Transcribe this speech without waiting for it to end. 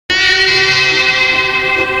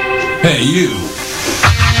Hey, you.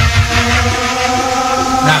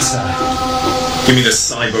 NASA. Give me the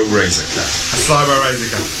Cyber Razor Cut. A Cyber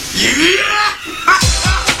Razor Cut. Yeah!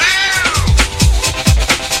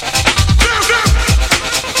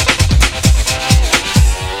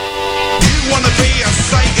 You wanna be a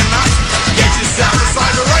Satanist? Get yourself a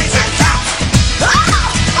Cyber Razor Cut.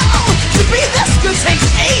 To be this good takes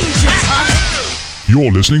ages, huh?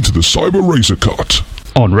 You're listening to the Cyber Razor Cut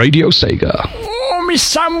on Radio Sega. Oh, me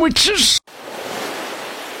sandwiches.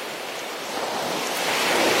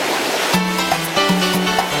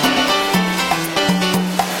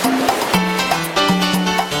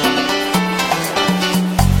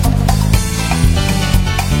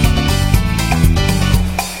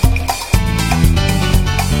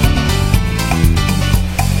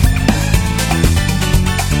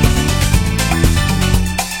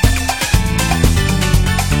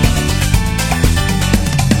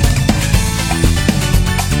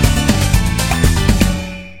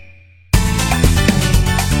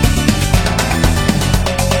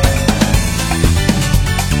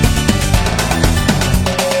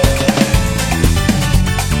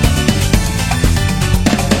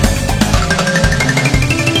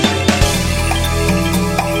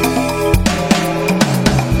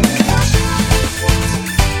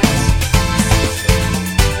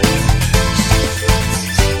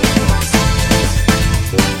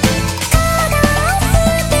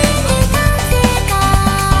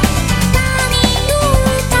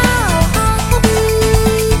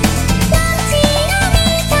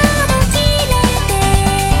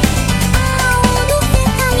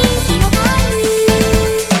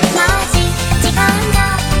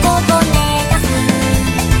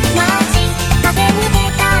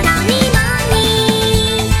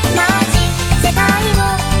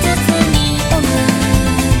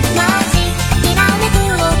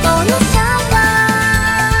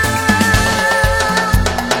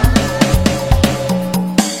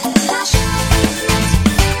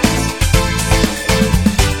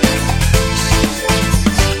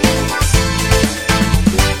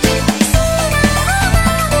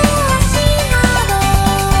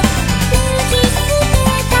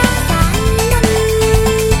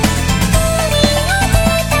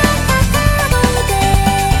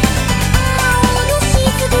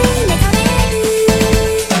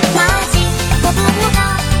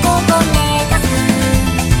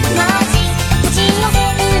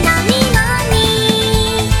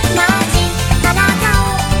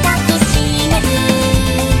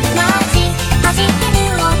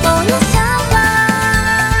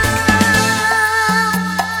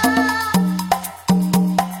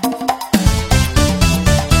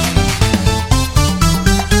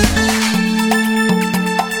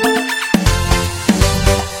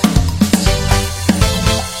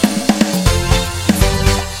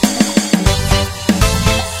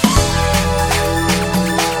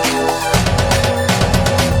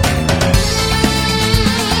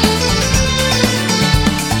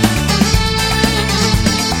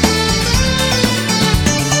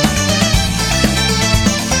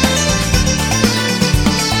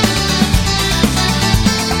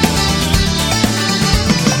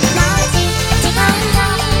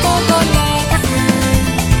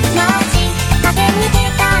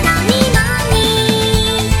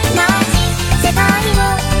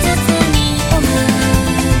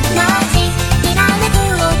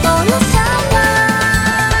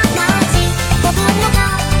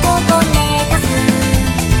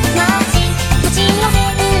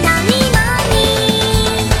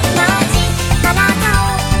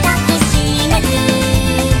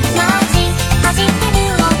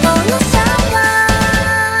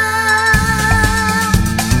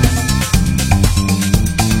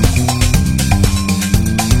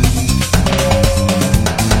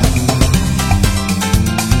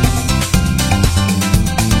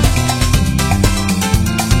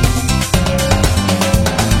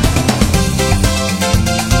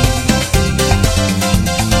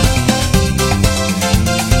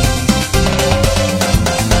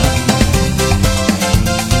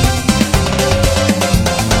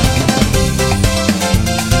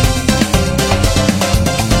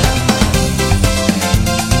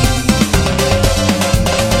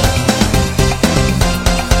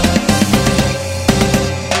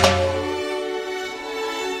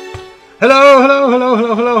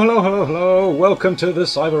 Hello. Welcome to the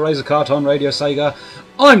Cyber Razor Cut on Radio Sega.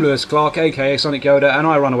 I'm Lewis Clark, aka Sonic Yoda, and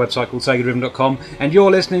I run a website called SegaDriven.com, and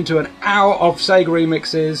you're listening to an hour of Sega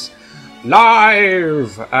remixes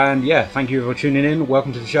live! And yeah, thank you for tuning in.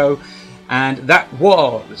 Welcome to the show. And that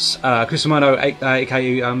was Kusumono,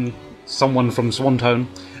 aka someone from Swantone,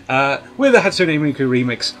 with a Hatsune Miku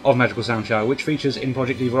remix of Magical Sound Shower, which features in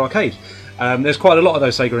Project Diva Arcade. There's quite a lot of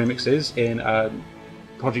those Sega remixes in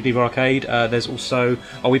Project Diva Arcade. There's also...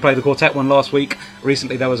 we played the Quartet one last week.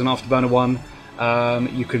 Recently there was an Afterburner one.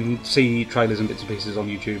 You can see trailers and bits and pieces on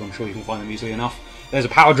YouTube. I'm sure you can find them easily enough. There's a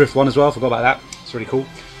Power Drift one as well, forgot about that. It's really cool.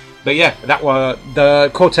 But yeah, that were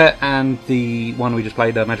the Quartet, and the one we just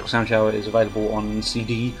played, Magical Sound Shower, is available on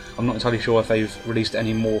CD. I'm not entirely sure if they've released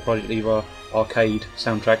any more Project Diva Arcade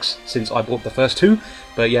soundtracks since I bought the first two,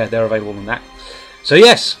 but yeah, they're available on that. So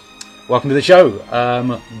yes, welcome to the show.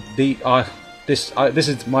 This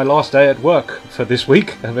is my last day at work for this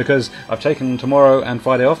week because I've taken tomorrow and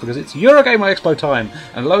Friday off because it's Eurogamer Expo time,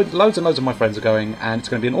 and loads and loads of my friends are going, and it's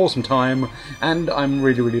going to be an awesome time, and I'm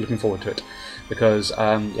really looking forward to it. Because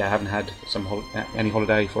I haven't had any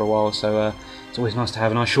holiday for a while, so it's always nice to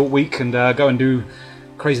have a nice short week and go and do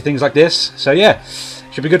crazy things like this. So yeah,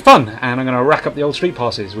 should be good fun, and I'm going to rack up the old street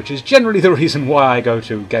passes, which is generally the reason why I go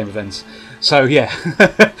to game events. So yeah,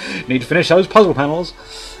 need to finish those puzzle panels.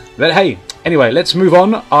 But hey, anyway, let's move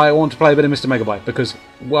on. I want to play a bit of Mr. Megabyte because,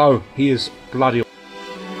 whoa, he is bloody...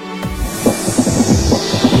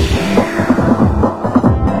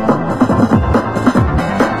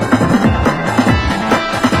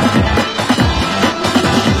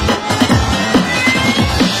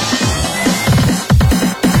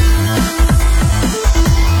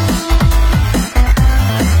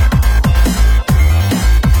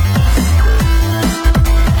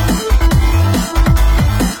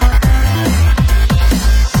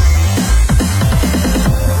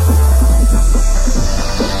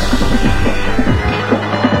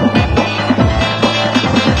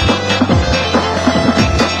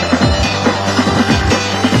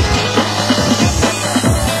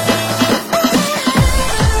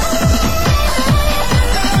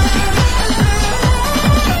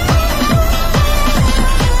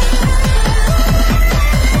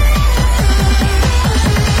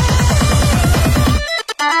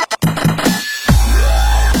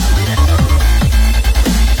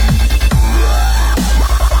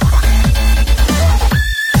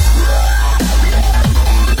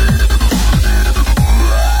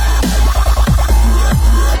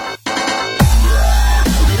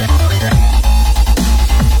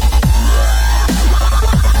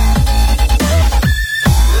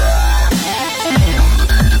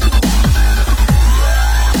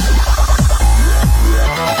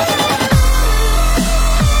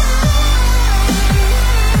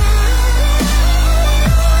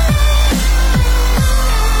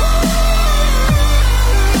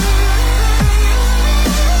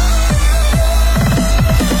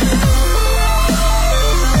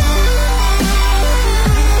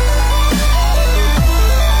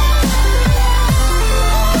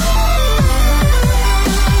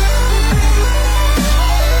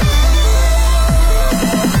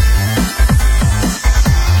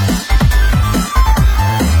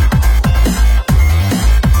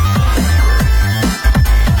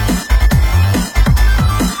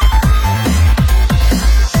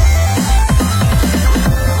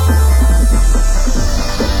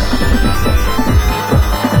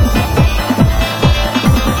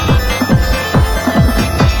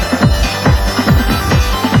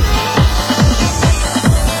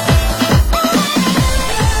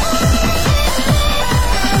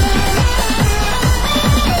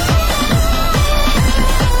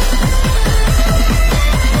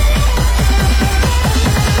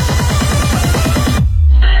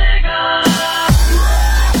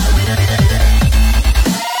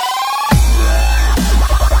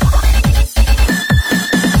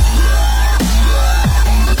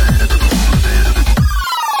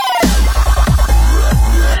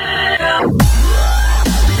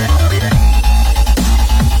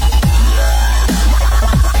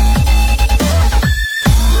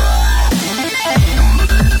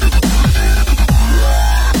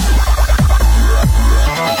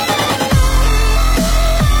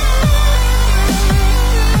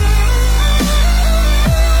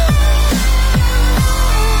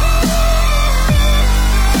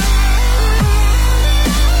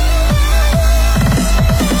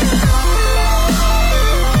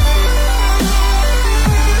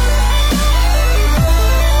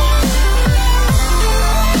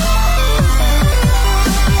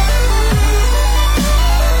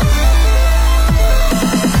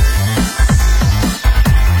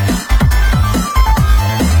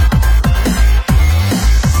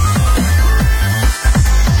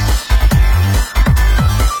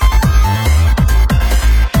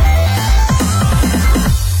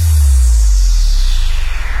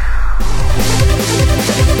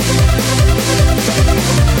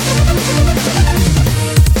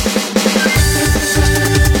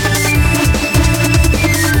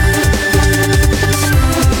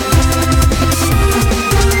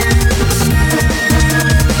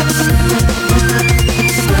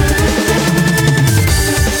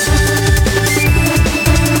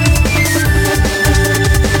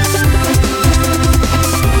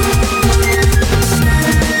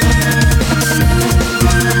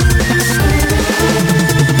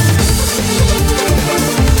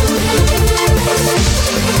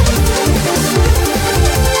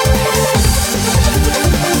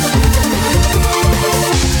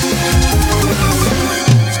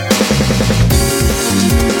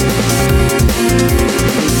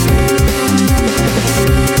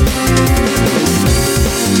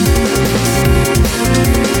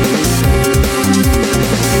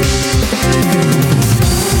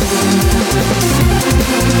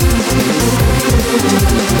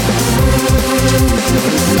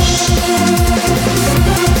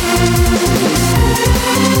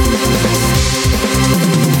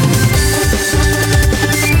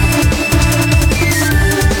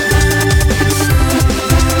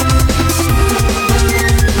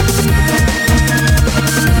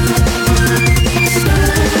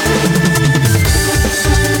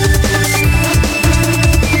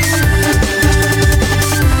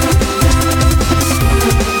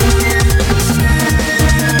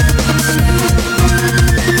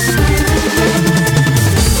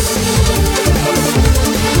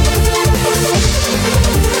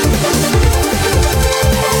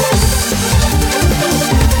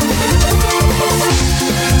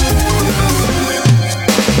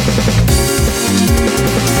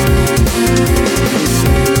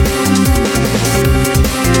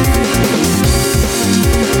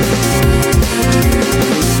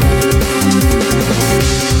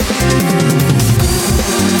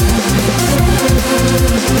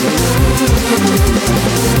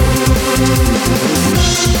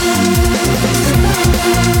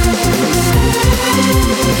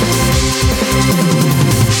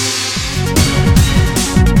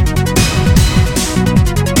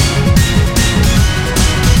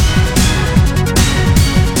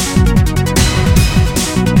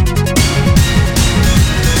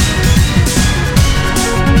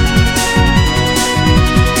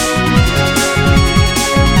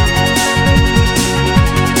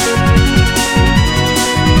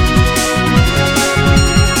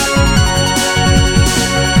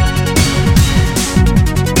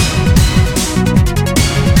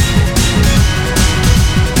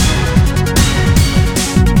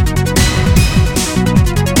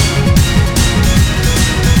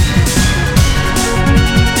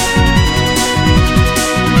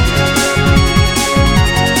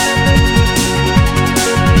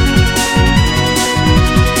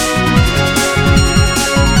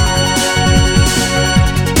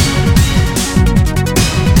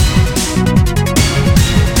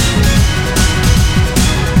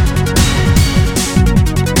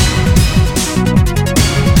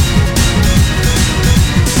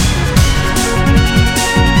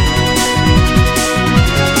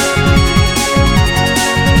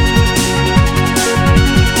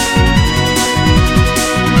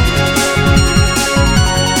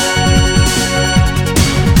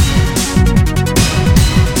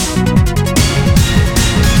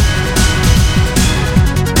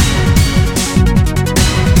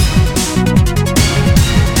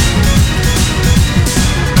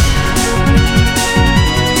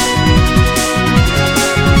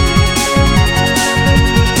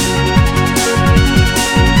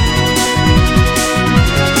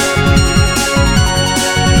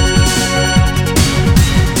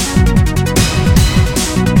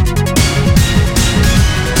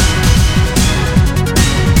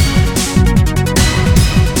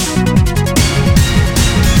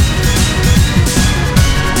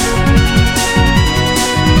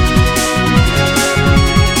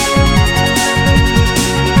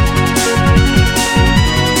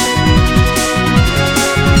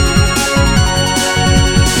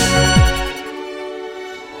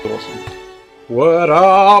 What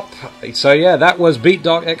up? So yeah, that was Beat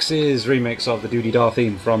Dark X's remix of the Doody Dar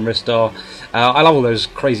theme from Ristar. I love all those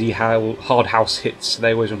crazy hard house hits.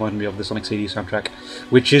 They always remind me of the Sonic CD soundtrack,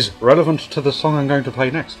 which is relevant to the song I'm going to play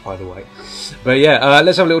next, by the way. But yeah,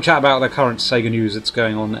 let's have a little chat about the current Sega news that's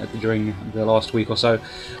going on during the last week or so.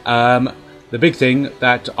 The big thing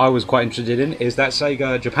that I was quite interested in is that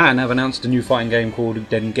Sega Japan have announced a new fighting game called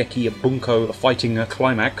Dengeki Bunko Fighting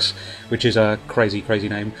Climax, which is a crazy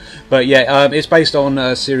name. But yeah, it's based on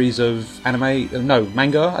a series of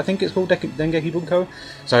manga, I think it's called Dengeki Bunko.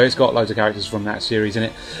 So it's got loads of characters from that series in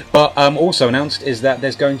it. But also announced is that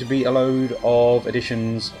there's going to be a load of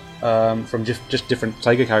editions from just different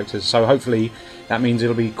Sega characters. So hopefully that means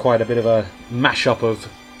it'll be quite a bit of a mashup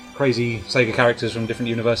of crazy Sega characters from different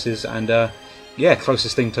universes, and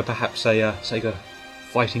closest thing to perhaps a Sega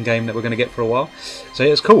fighting game that we're going to get for a while. So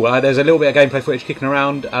yeah, it's cool. There's a little bit of gameplay footage kicking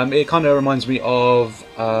around. It kind of reminds me of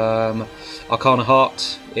Arcana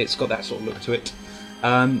Heart. It's got that sort of look to it.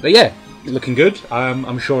 But yeah, looking good.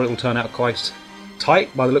 I'm sure it will turn out quite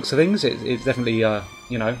tight by the looks of things. It's definitely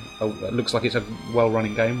it looks like it's a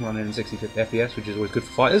well-running game running in 60 FPS, which is always good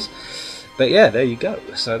for fighters. But yeah, there you go.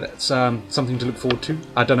 So that's something to look forward to.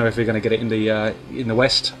 I don't know if we're going to get it in the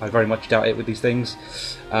West. I very much doubt it with these things.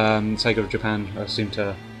 Sega of Japan seem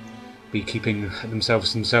to be keeping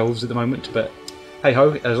themselves at the moment. But hey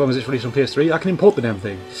ho, as long as it's released on PS3, I can import the damn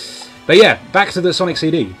thing. But yeah, back to the Sonic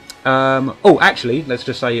CD. Actually, let's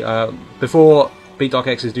just say before Beat Dark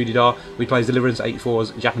X's Doody Dar, we played Deliverance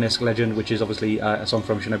 84's Japanesque Legend, which is obviously a song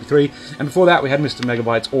from Shinobi 3. And before that, we had Mr.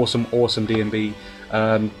 Megabyte's awesome D&B.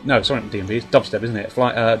 No, sorry, not D&B, it's dubstep, isn't it?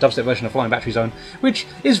 Dubstep version of Flying Battery Zone, which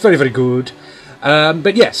is very good.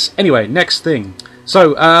 But yes, anyway, next thing.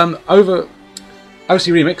 So, OC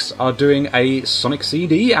Remix are doing a Sonic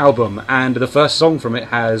CD album, and the first song from it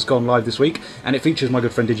has gone live this week, and it features my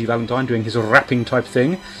good friend Digi Valentine doing his rapping type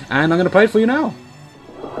thing, and I'm going to play it for you now.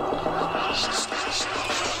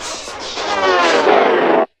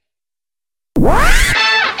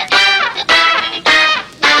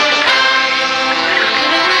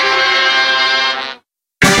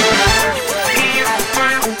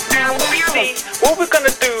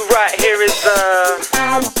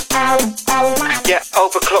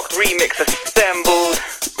 Overclocked remix assembled.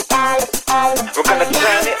 We're gonna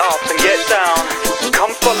turn it up and get down.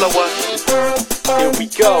 Come follow us. Here we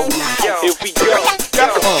go. Here we go.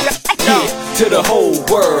 Yeah, to the whole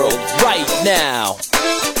world right now.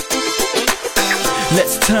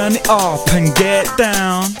 Let's turn it up and get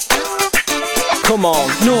down. Come on,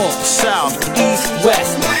 north, south, east,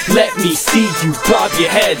 west. Let me see you bob your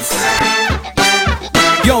heads.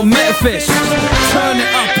 Yo, Metafish, turn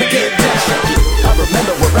it up and get down. I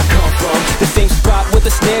remember where I come from, the same spot with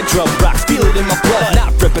the snare drum rocks. Feel it in my blood,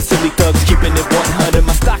 not ripping silly thugs, keeping it 100.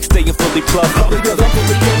 My stock staying fully plugged, probably cause I'm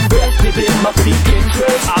fully invested in my peak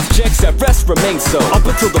interest. Objects at rest remain so, up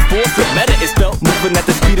until the forefront meta is felt. Moving at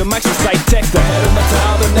the speed of mics, recite text ahead of my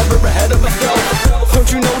time, and never ahead of myself. Don't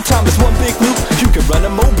you know time is one big loop? You can run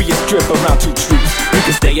a Mobius strip around two troops. You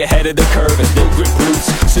can stay ahead of the curve and still grip roots.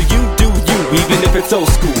 So you do you, even if it's old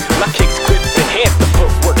school. My kicks grips enhance the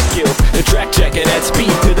footwork skills. The track jacket at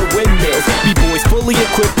speed to the windmills. B-boys fully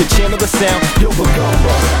equipped to channel the sound. Yo,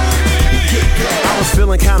 I was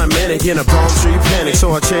feeling kinda manic in a Palm Tree panic,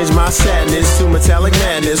 so I changed my sadness to metallic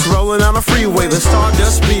madness. Rolling on a freeway, the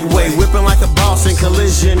Stardust Speedway, whipping like a boss in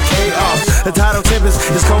collision chaos. The tidal tempest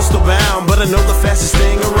is coastal bound, but I know the fastest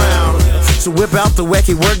thing around. So whip out the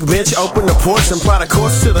wacky workbench, open the porch, and plot a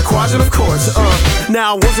course to the quadrant of course.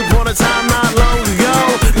 Now, once upon a time, not long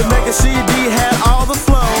ago, the Mega CD had all the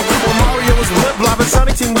flow. When Mario was flip-flopping,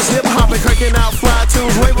 Sonic Team was hip-hopping, cranking out fly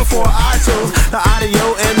tunes way before iTunes. The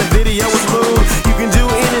audio and the video was smooth. You can do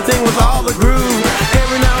anything with all the groove.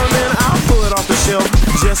 Every now and then, I'll pull it off the shelf,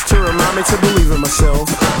 just to remind me to believe in myself.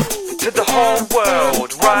 To the whole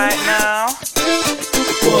world right now.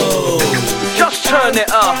 whoa. Just turn it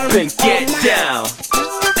up and get down.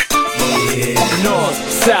 Yeah. North,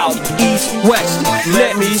 south, east, west.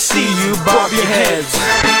 Let me see you bob your heads.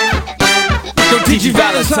 Yo, DJ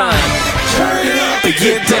Valentine, turn it up and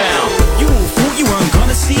get down. You thought you weren't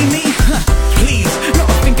gonna see me? Please,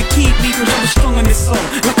 nothing to keep me from jumping strong on this song.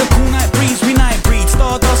 Like a cool night breeze, we night breed.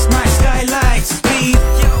 Stardust night, skylights, speed.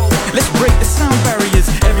 Yo, let's break the sound barriers.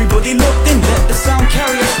 Everybody locked in, let the sound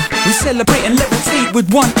carry us. We celebrate and levitate with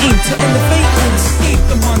one aim to elevate and escape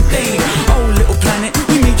the mundane. Oh, little planet,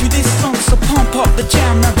 we made you this song, so pump up the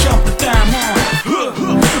jam, now jump the damn on.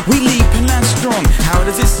 We leap and land strong. How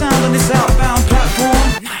does it sound on this outbound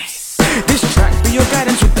platform? Nice. This track be your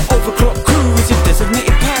guidance with the overclock crew as your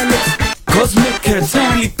designated pilots. Cosmic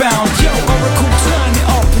eternally bound. Yo, Oracle, turn it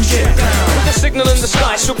up and get down. With the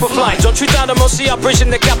super fly. Don't treat down the most, see I bridging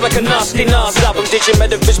the gap like a nasty Nas album. Did you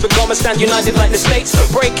metaphys become a stand united like the States?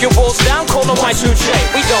 Break your walls down, call them Y2J.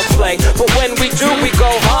 We don't play, but when we do, we go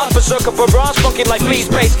hard. Berserker for bras, funky like Lee's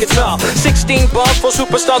bass guitar. 16 bars for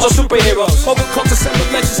superstars or superheroes. Overclock to send the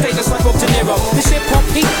legend status like Bob De Niro. This hip hop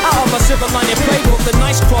heat out of a silver lining playbook. The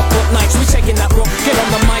nice clockwork nights, we taking that rock. Get on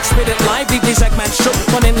the mic, spit it live, leave these Eggman shook.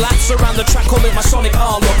 Running laps around the track, call it my sonic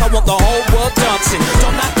look. I want the whole world dancing.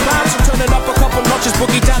 Don't that clouds, I'm turning up a couple notches,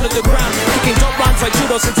 boogie down to the ground. Kicking dope rhymes like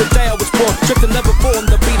judo since the day I was born. Drifting never born,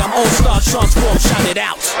 the beat, I'm all-star, transform, shout it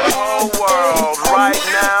out. Whole world right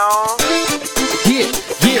now. Yeah,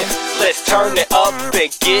 yeah. Let's turn it up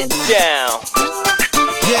and get down.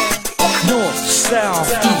 Yeah. North, south,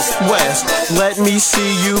 east, west. Let me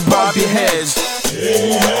see you bob your heads.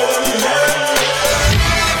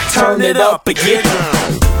 Turn it up and get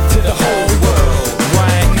down. To the whole world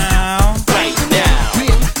Right now. right now.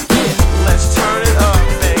 Yeah, yeah. Let's turn it up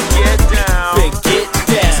and get down. Big get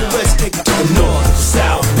down. So let's take it to the north,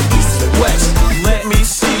 south, east, and west. Let me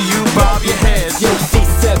see you bob your heads. Yo,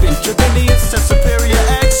 C7, Dravillians to Superior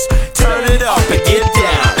X. Turn it up and get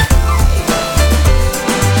down.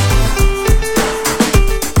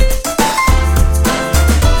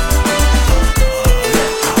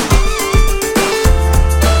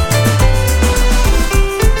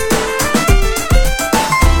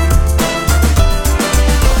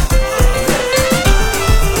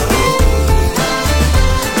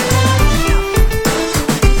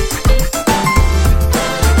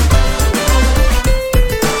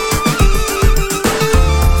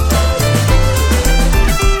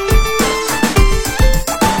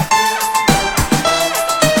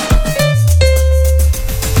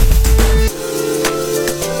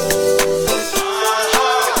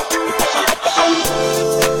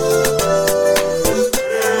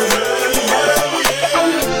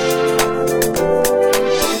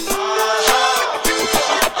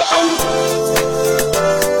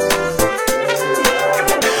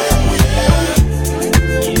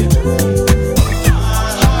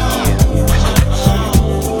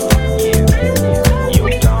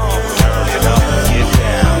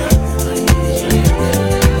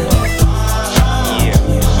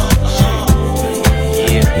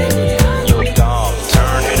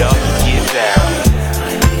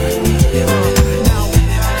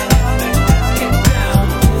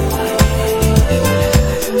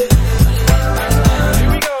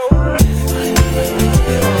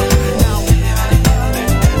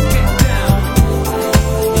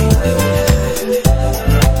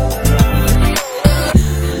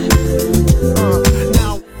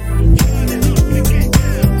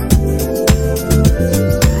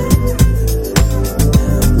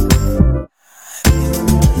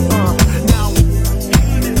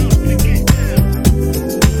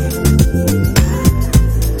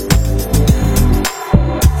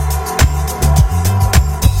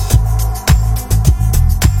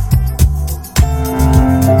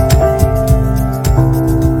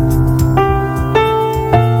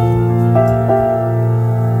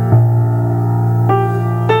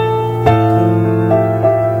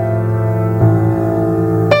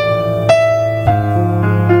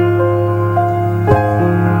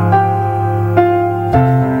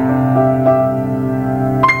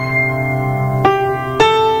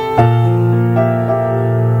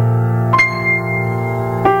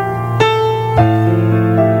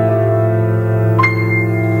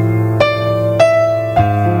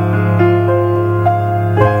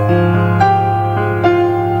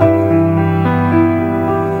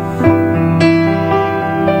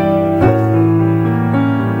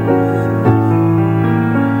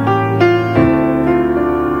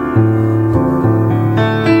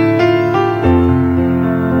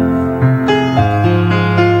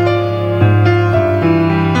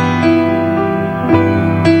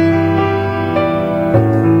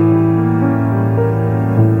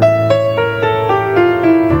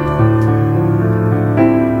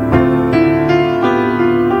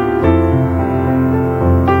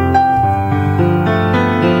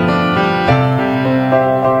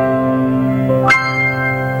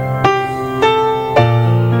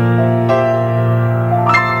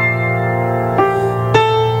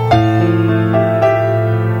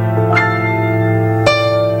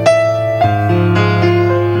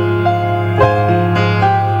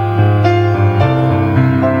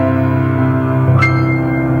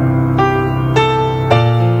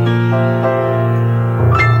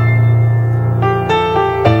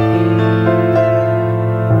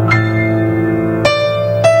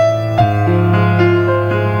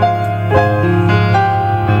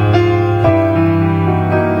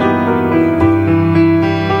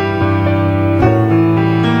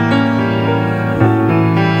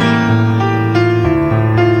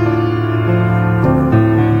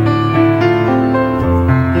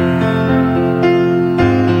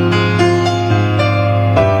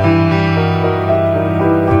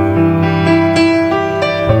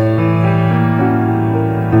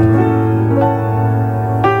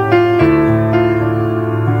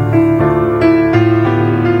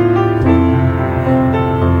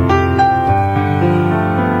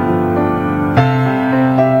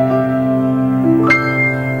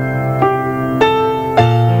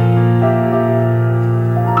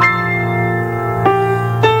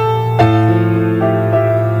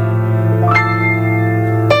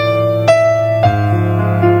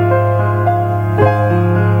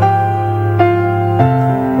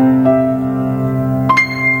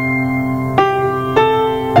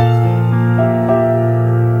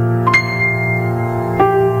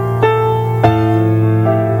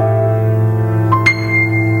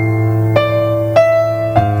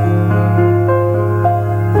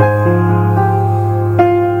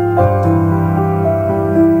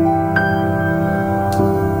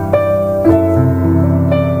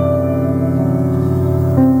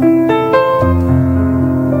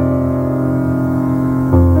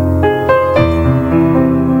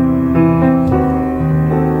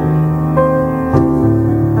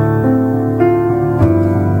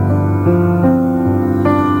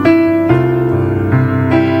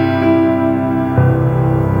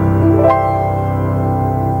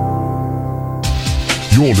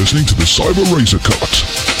 listening to the Cyber Razor Cut.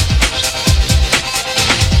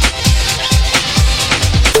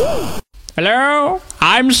 Hello,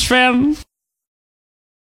 I'm Sven.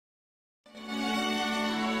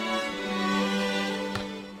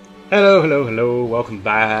 Hello, welcome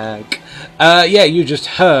back. You just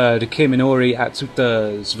heard Kiminori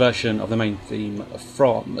Atsuta's version of the main theme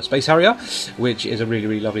from Space Harrier, which is a really,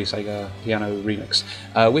 really lovely Sega piano remix,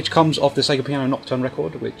 which comes off the Sega Piano Nocturne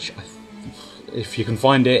record, which, if you can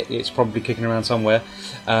find it, it's probably kicking around somewhere.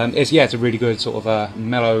 It's a really good sort of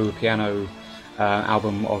mellow piano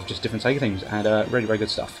album of just different Sega themes, and really, very good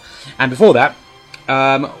stuff. And before that,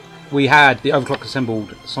 we had the Overclock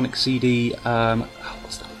Assembled Sonic CD,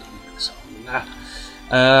 what's that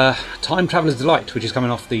song? Time Traveler's Delight, which is coming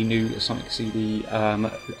off the new Sonic CD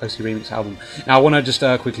OC Remix album. Now, I want to just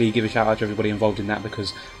quickly give a shout out to everybody involved in that,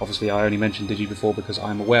 because obviously I only mentioned Digi before because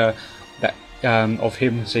I'm aware that of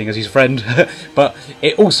him, seeing as he's a friend, but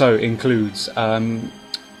it also includes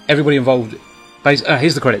everybody involved.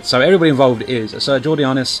 Here's the credits. So everybody involved is Sir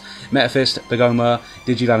Jordianis, Metafist, Begoma,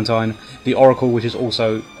 Digi Valentine, the Oracle, which is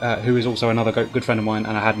also who is also another good friend of mine,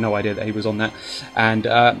 and I had no idea that he was on that. And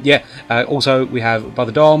also we have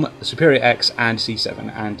Brother Dom, Superior X, and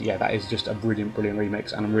C7. And that is just a brilliant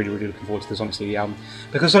remix, and I'm really, really looking forward to the Sonic CD album,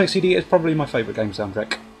 because Sonic CD is probably my favourite game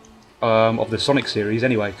soundtrack of the Sonic series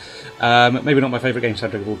anyway. Maybe not my favourite game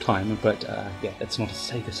soundtrack of all time, but it's not a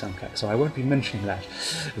Sega soundtrack, so I won't be mentioning that.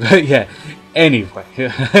 But anyway.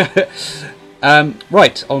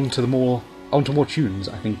 Right, on to more tunes,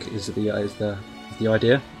 I think is the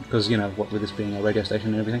idea, because what with this being a radio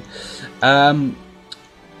station and everything.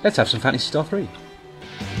 Let's have some Phantasy Star 3.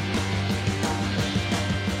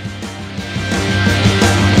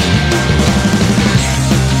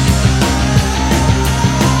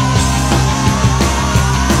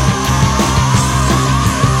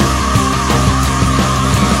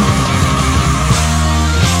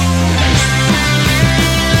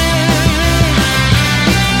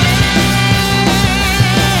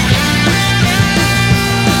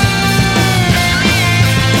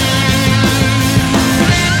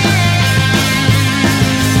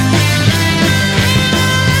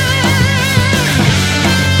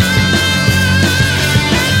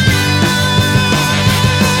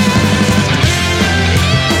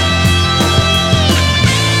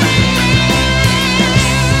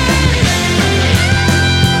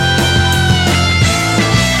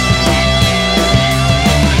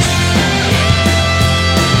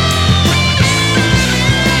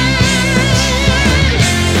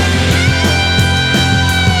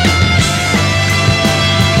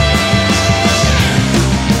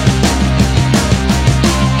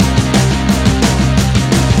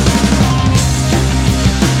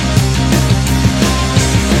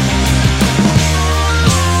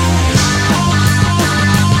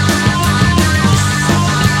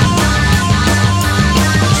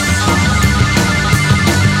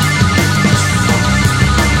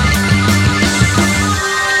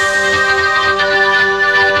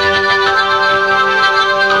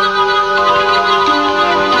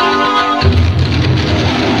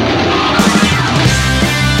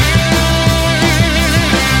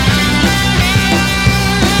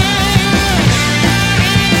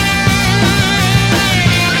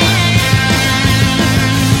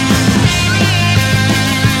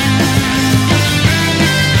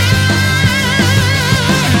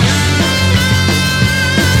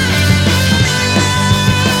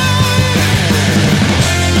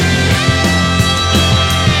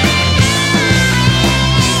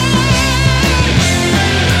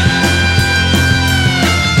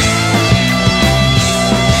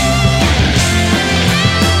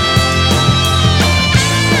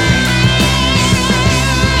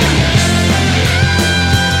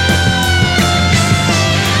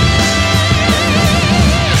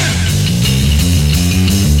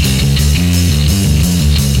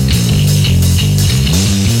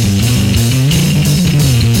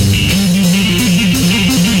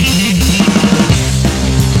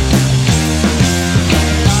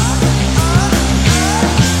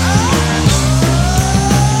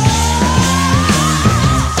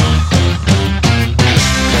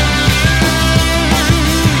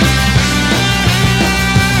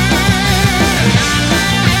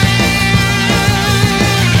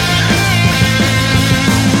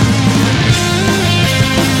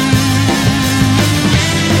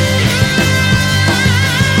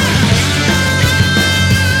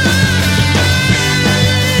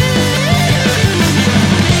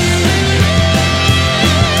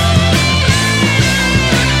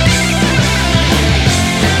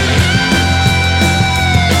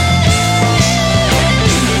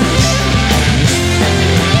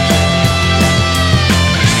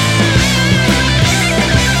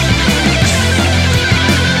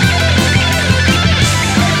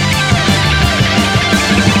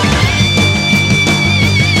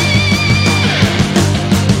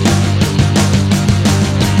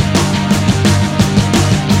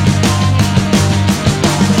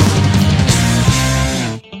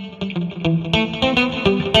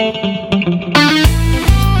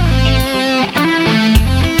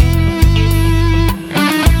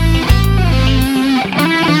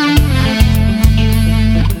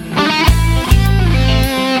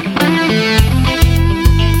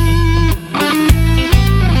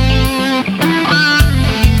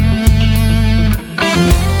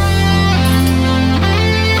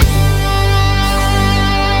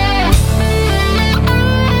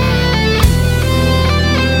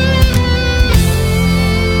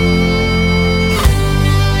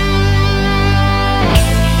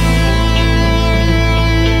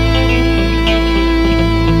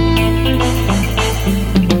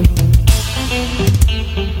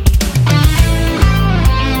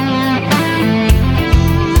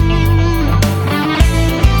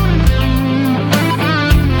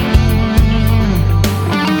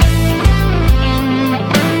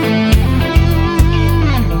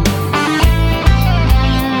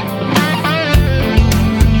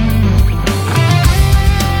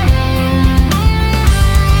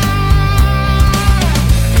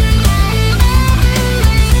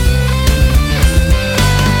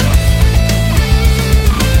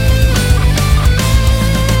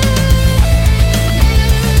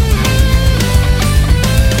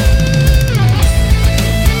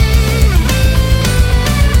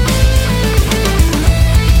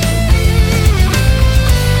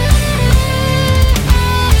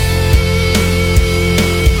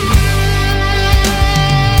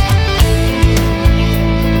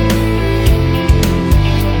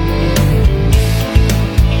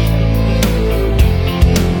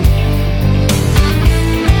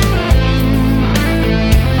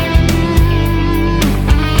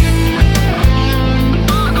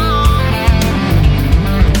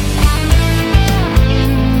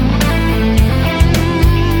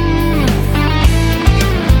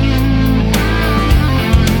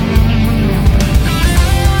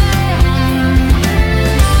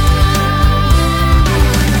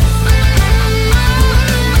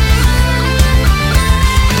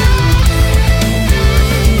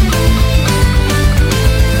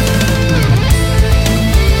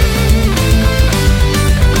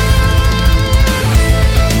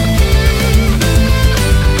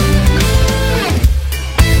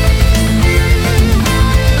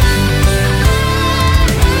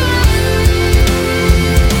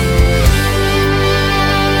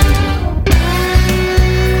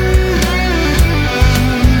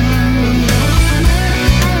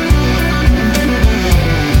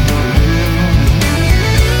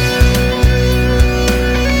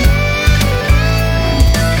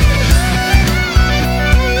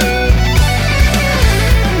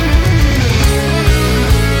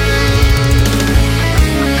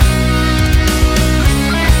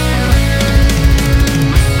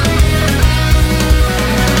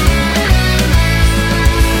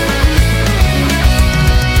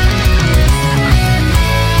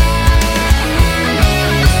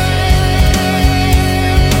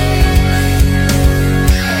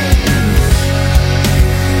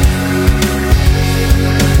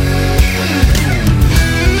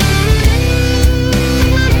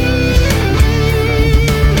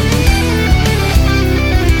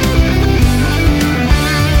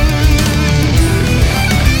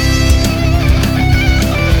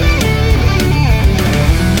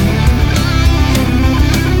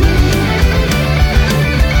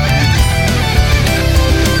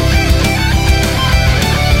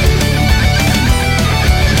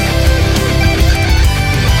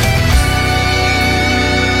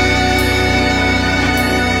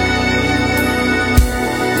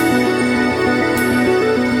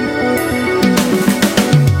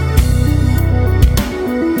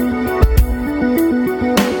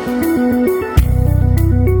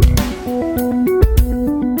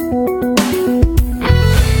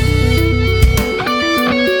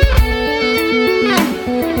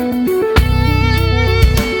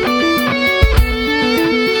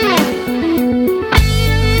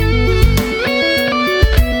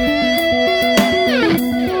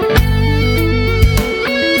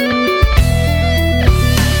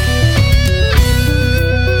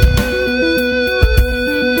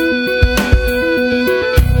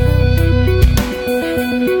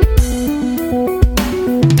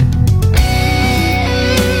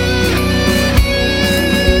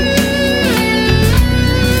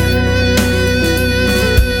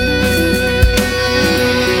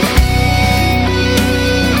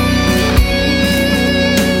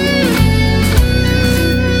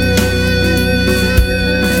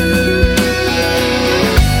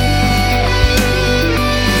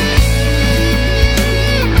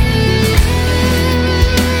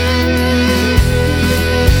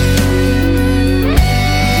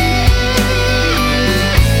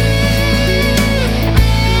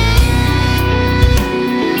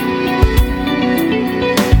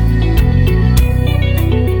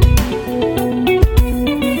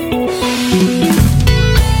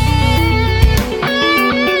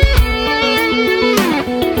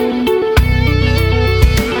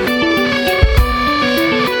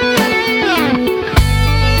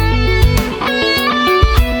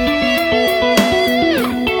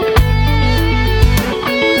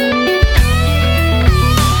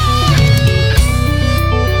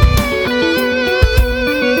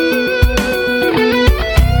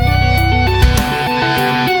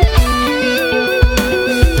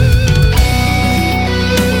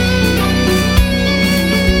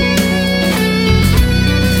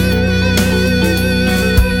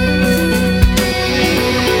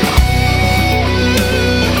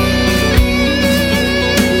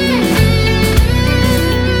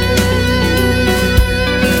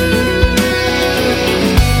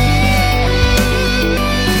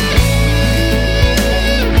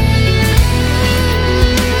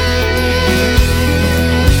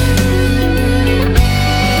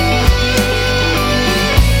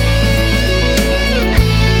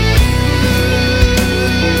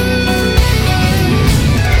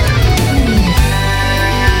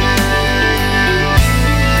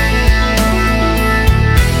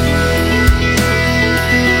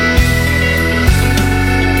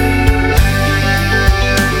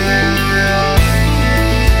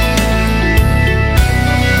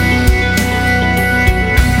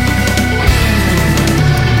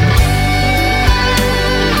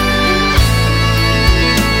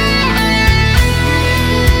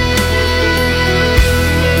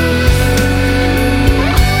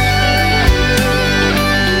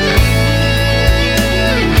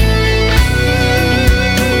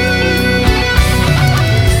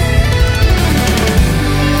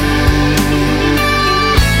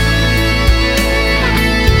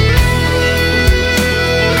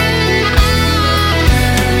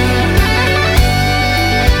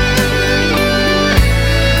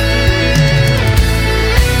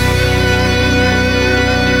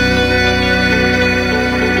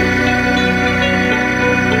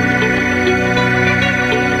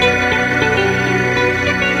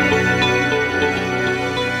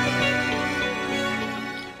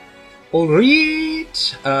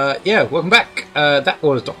 Alright, welcome back. That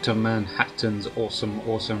was Dr. Manhattan's awesome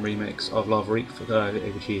remix of Lava Reef,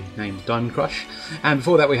 which he named Diamond Crush. And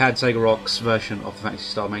before that we had Sega Rock's version of the Phantasy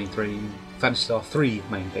Star 3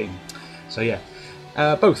 main theme. So yeah,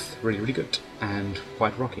 both really good and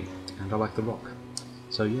quite rocky, and I like the rock.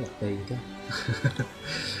 So yeah, there you go.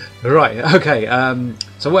 Right, okay,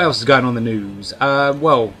 so what else is going on in the news?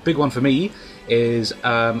 Well, big one for me is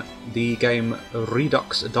the game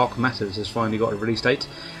Redux Dark Matters has finally got a release date.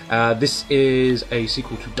 This is a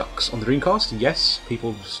sequel to Dux on the Dreamcast. Yes,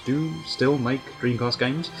 people do still make Dreamcast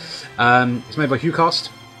games. It's made by HuCast,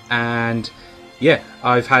 and yeah,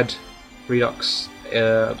 I've had Redux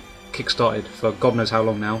kickstarted for God knows how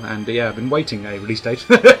long now, and yeah, I've been waiting a release date.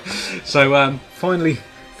 So finally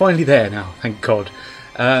there now, thank God.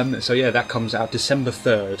 So yeah, that comes out December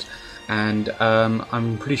 3rd. And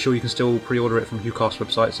I'm pretty sure you can still pre-order it from HuCast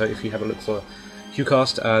website, so if you have a look for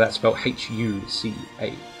HuCast, that's spelled Hucast,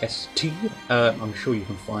 I'm sure you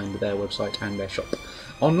can find their website and their shop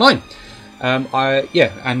online.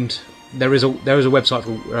 And there is a website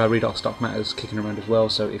for Redux Dark Matters kicking around as well,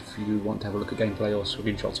 so if you want to have a look at gameplay or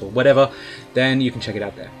screenshots or whatever, then you can check it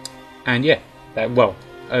out there. And yeah,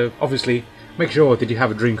 obviously, make sure that you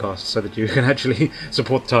have a Dreamcast so that you can actually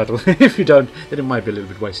support the title. If you don't, then it might be a little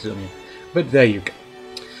bit wasted on you. But there you go.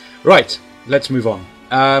 Right, let's move on.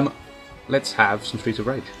 Let's have some Streets of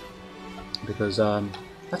Rage. Because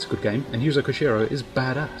that's a good game, and Yuzo Koshiro is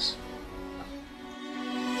badass.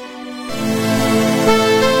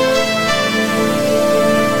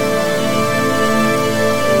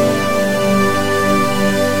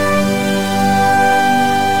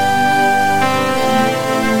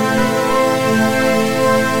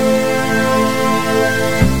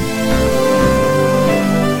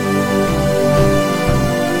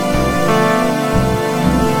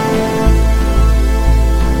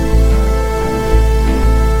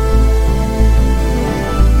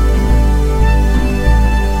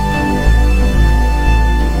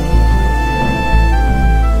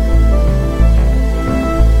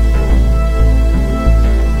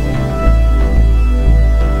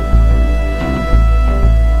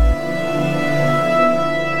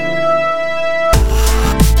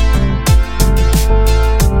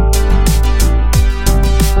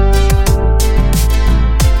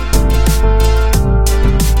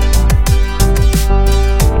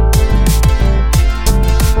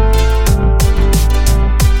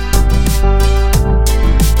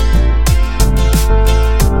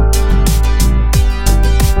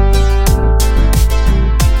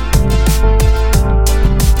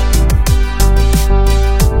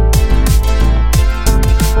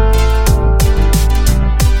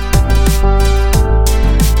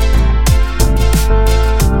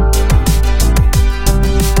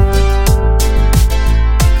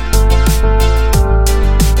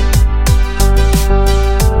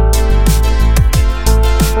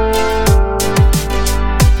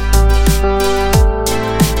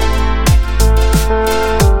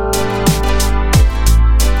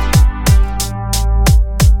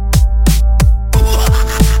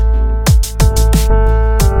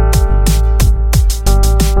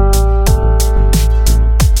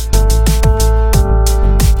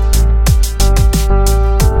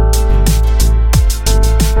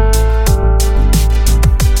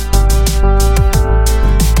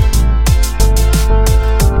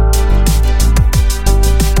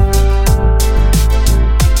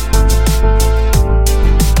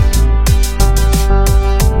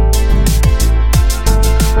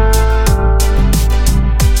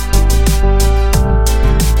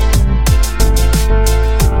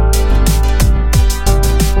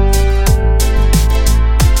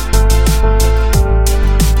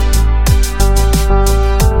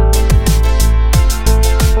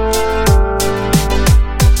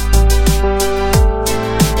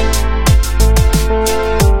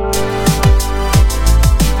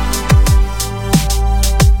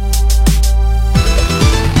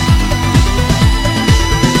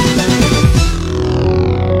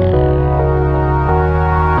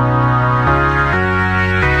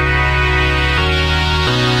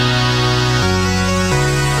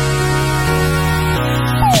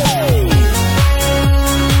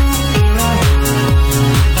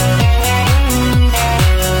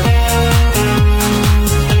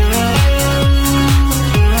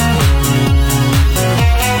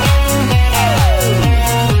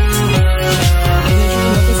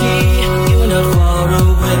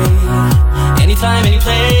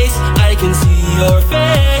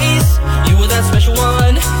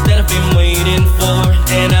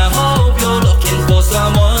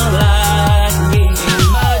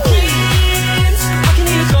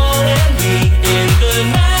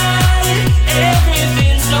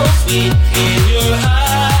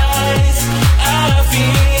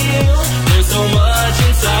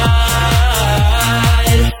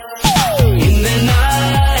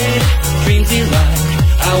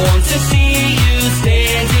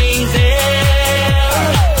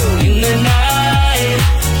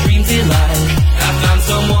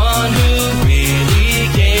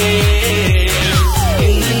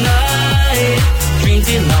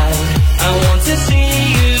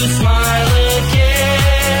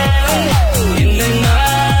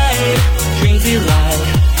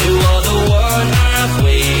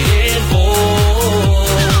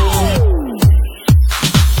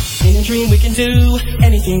 can do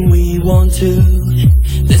anything we want to.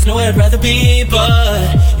 There's nowhere I'd rather be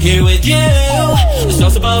but here with you. The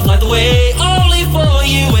stars above light the way, only for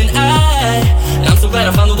you and I. And I'm so glad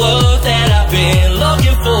I found the world that I've been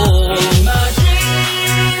looking for. In my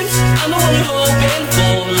dreams, I'm the one you're hoping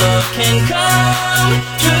for. Love can come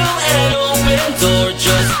through an open door.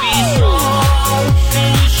 Just be strong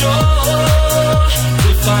and be sure to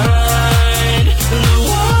find the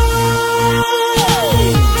one.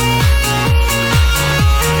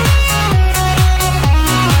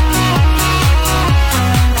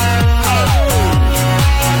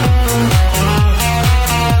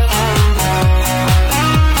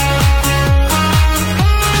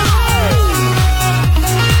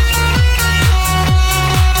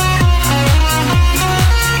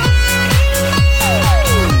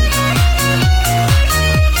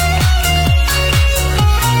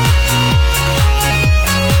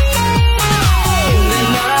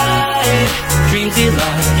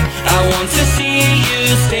 I want to see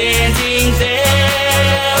you standing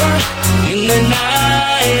there in the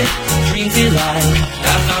night. Dream delight,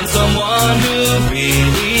 I found someone who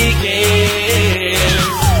really cares.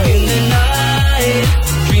 In the night,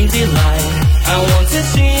 dream delight, I want to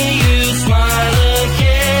see you smile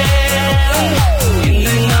again. In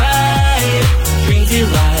the night, dream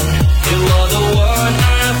delight, you are the one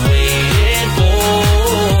I've waited for.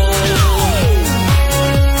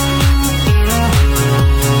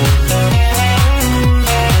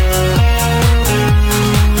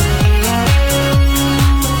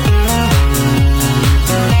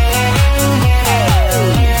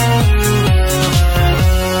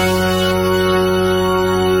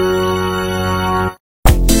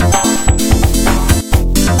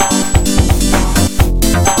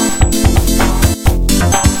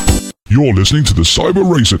 You're listening to the Cyber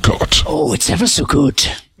Razor Cut. Oh, it's ever so good.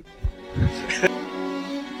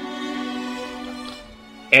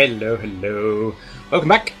 Hello. Welcome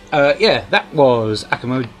back. Yeah, that was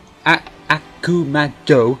Akumado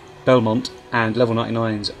Belmont and Level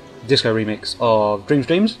 99's disco remix of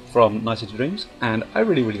Dreams from Night City Dreams, and I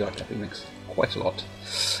really liked that remix quite a lot.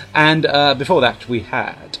 And before that we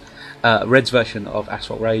had Red's version of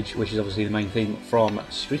Asphalt Rage, which is obviously the main theme from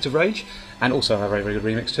Streets of Rage, and also a very good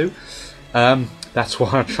remix too. That's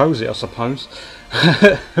why I chose it, I suppose.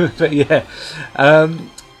 But yeah.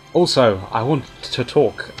 Also, I want to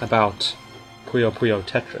talk about Puyo Puyo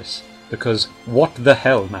Tetris, because what the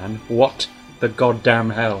hell, man? What the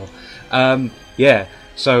goddamn hell? Yeah,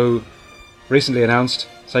 so recently announced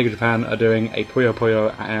Sega Japan are doing a Puyo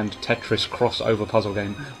Puyo and Tetris crossover puzzle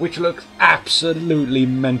game, which looks absolutely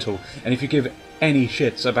mental. And if you give any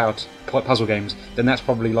shits about puzzle games, then that's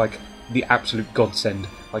probably like the absolute godsend,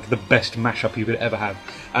 like the best mashup you could ever have.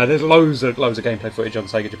 There's loads of gameplay footage on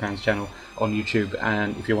Sega Japan's channel on YouTube,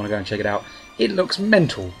 and if you want to go and check it out, it looks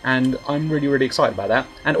mental, and I'm really excited about that.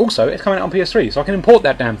 And also, it's coming out on PS3, so I can import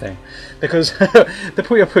that damn thing, because the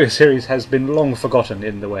Puyo Puyo series has been long forgotten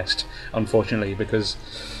in the West, unfortunately, because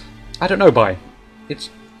I don't know, it's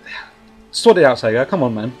sort it out, Sega. Come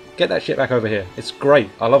on, man, get that shit back over here. It's great,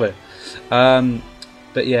 I love it.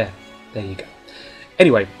 But yeah, there you go.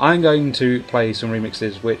 Anyway, I'm going to play some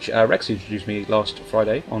remixes which Rex introduced me last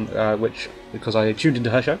Friday on, because I tuned into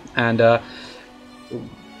her show, and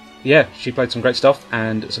yeah, she played some great stuff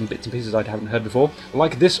and some bits and pieces I haven't heard before,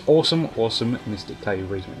 like this awesome Mystic Clay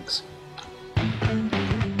remix.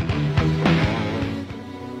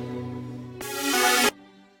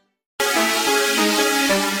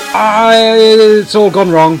 It's all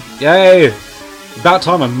gone wrong. Yay! About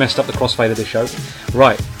time I messed up the crossfade of this show.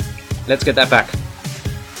 Right, let's get that back.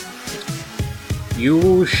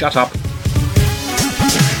 You shut up.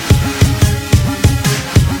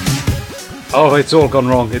 Oh, it's all gone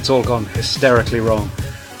wrong. It's all gone hysterically wrong.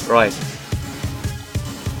 Right.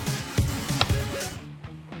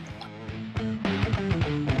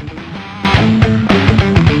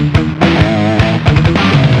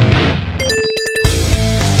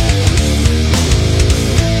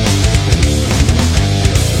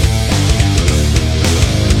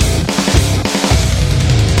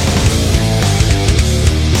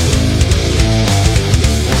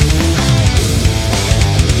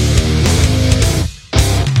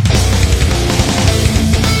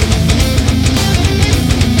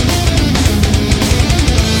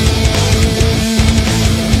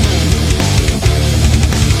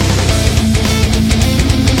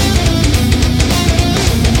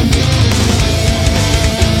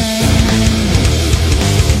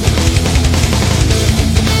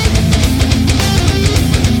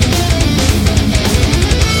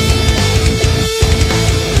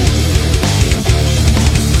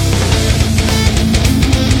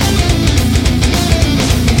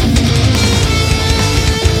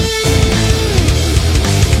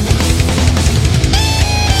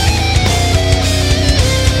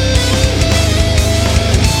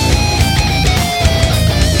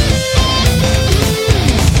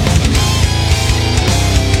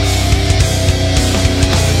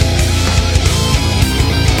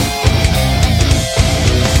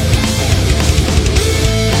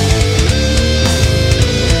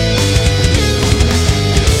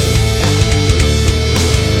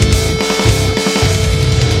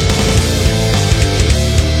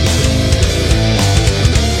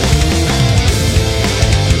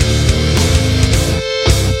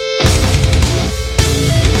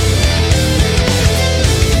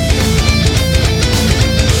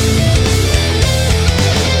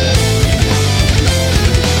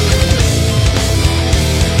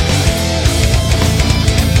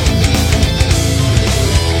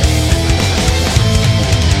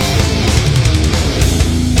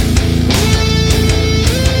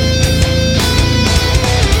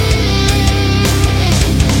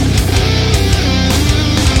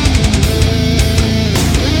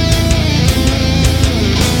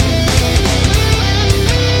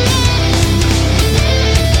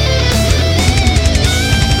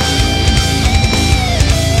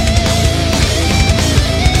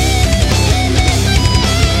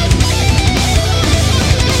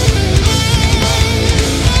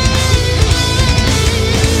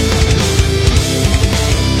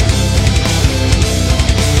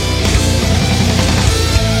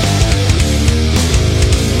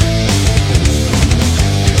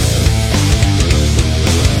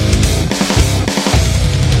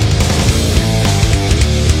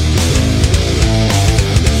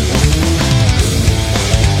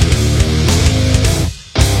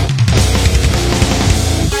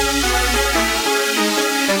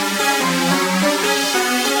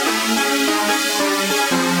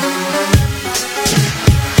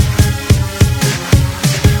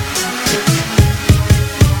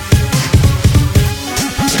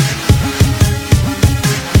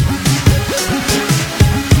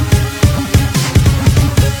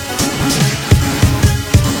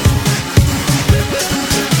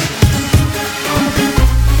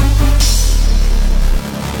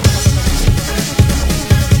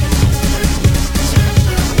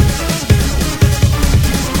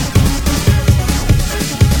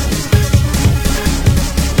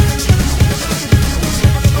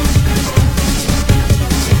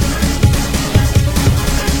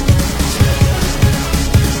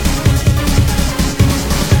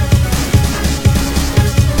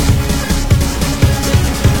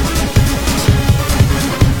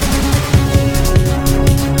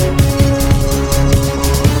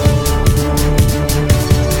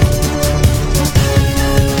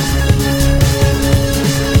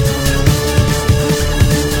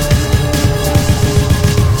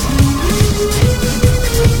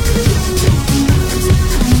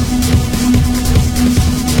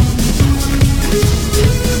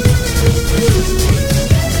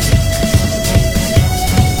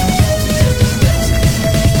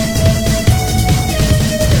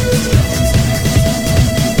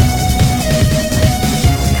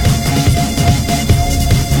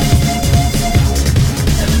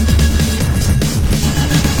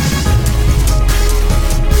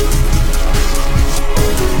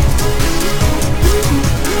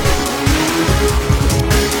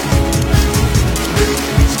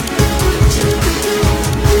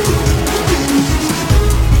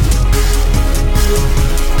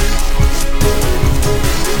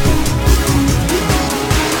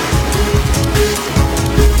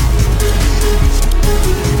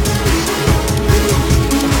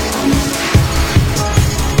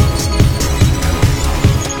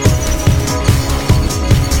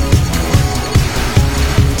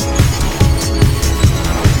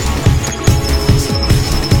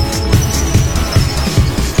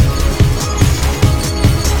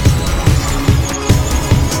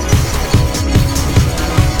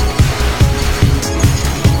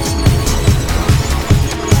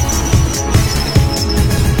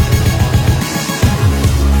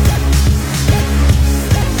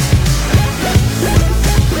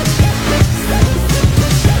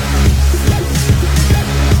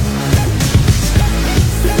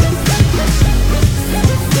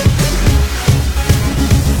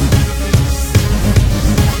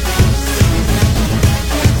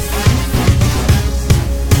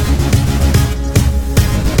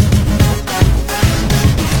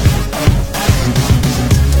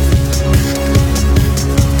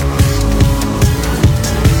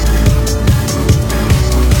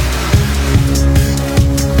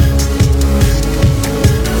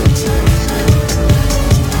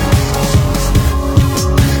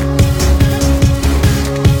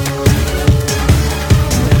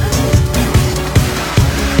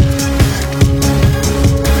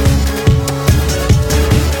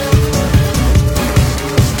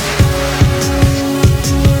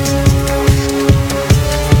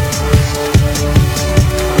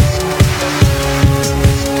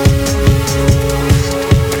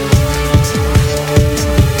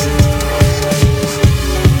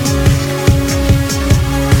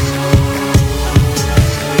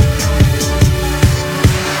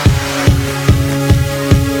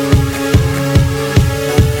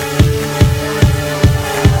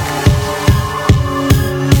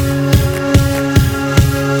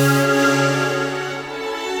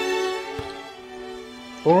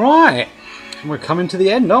 we're coming to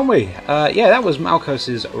the end, aren't we? Yeah, that was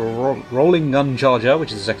Malkos's Rolling Gun Charger,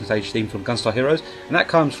 which is the second stage theme from Gunstar Heroes, and that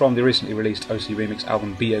comes from the recently released OC Remix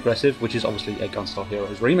album Be Aggressive, which is obviously a Gunstar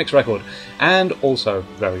Heroes remix record, and also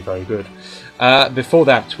very, very good. Before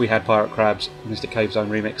that, we had Pirate Crab's Mystic Cave Zone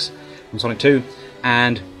remix from Sonic 2,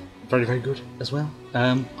 and very, very good as well.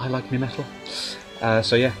 I like new metal.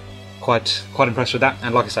 So yeah, quite impressed with that,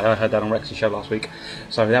 and like I say, I heard that on Rex's show last week,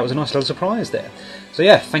 so that was a nice little surprise there. So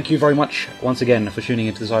yeah, thank you very much once again for tuning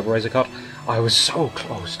into the Cyber Razor Cut. I was so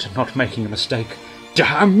close to not making a mistake.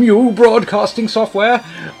 Damn you, broadcasting software!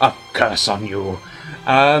 A curse on you.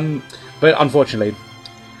 But unfortunately,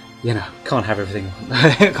 you know, can't have everything.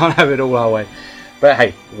 Can't have it all our way. But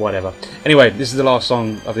hey, whatever. Anyway, this is the last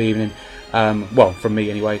song of the evening. Well, from me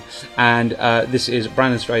anyway. And this is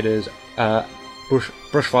Brandon Strader's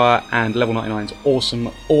Brushfire and Level 99's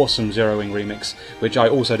awesome Zeroing remix, which I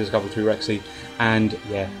also discovered through Rexy, and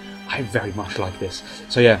yeah, I very much like this.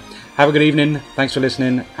 So yeah, have a good evening, thanks for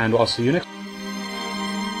listening, and I'll see you next.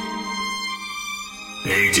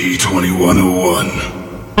 AD2101.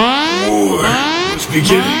 War was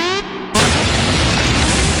beginning.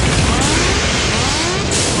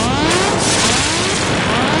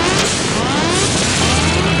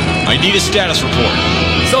 I need a status report.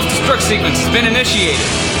 Self-destruct sequence has been initiated.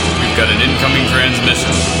 We've got an incoming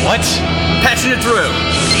transmission. What? Patching it through.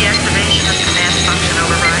 Deactivation of command function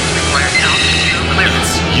override requires altitude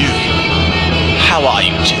clearance. It's you. How are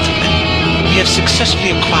you, gentlemen? We have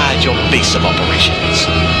successfully acquired your base of operations.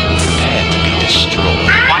 Prepare to be destroyed.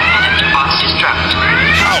 1 minute to box destruct.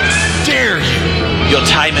 How dare you! Your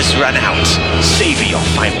time has run out. Savor your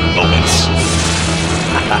final moments.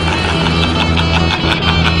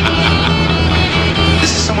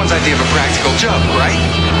 This is someone's idea of a practical joke, right?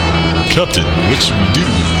 Captain, what should we do?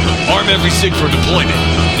 Arm every SIG for deployment.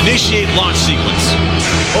 Initiate launch sequence.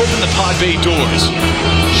 Open the pod bay doors.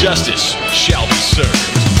 Justice shall be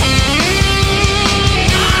served.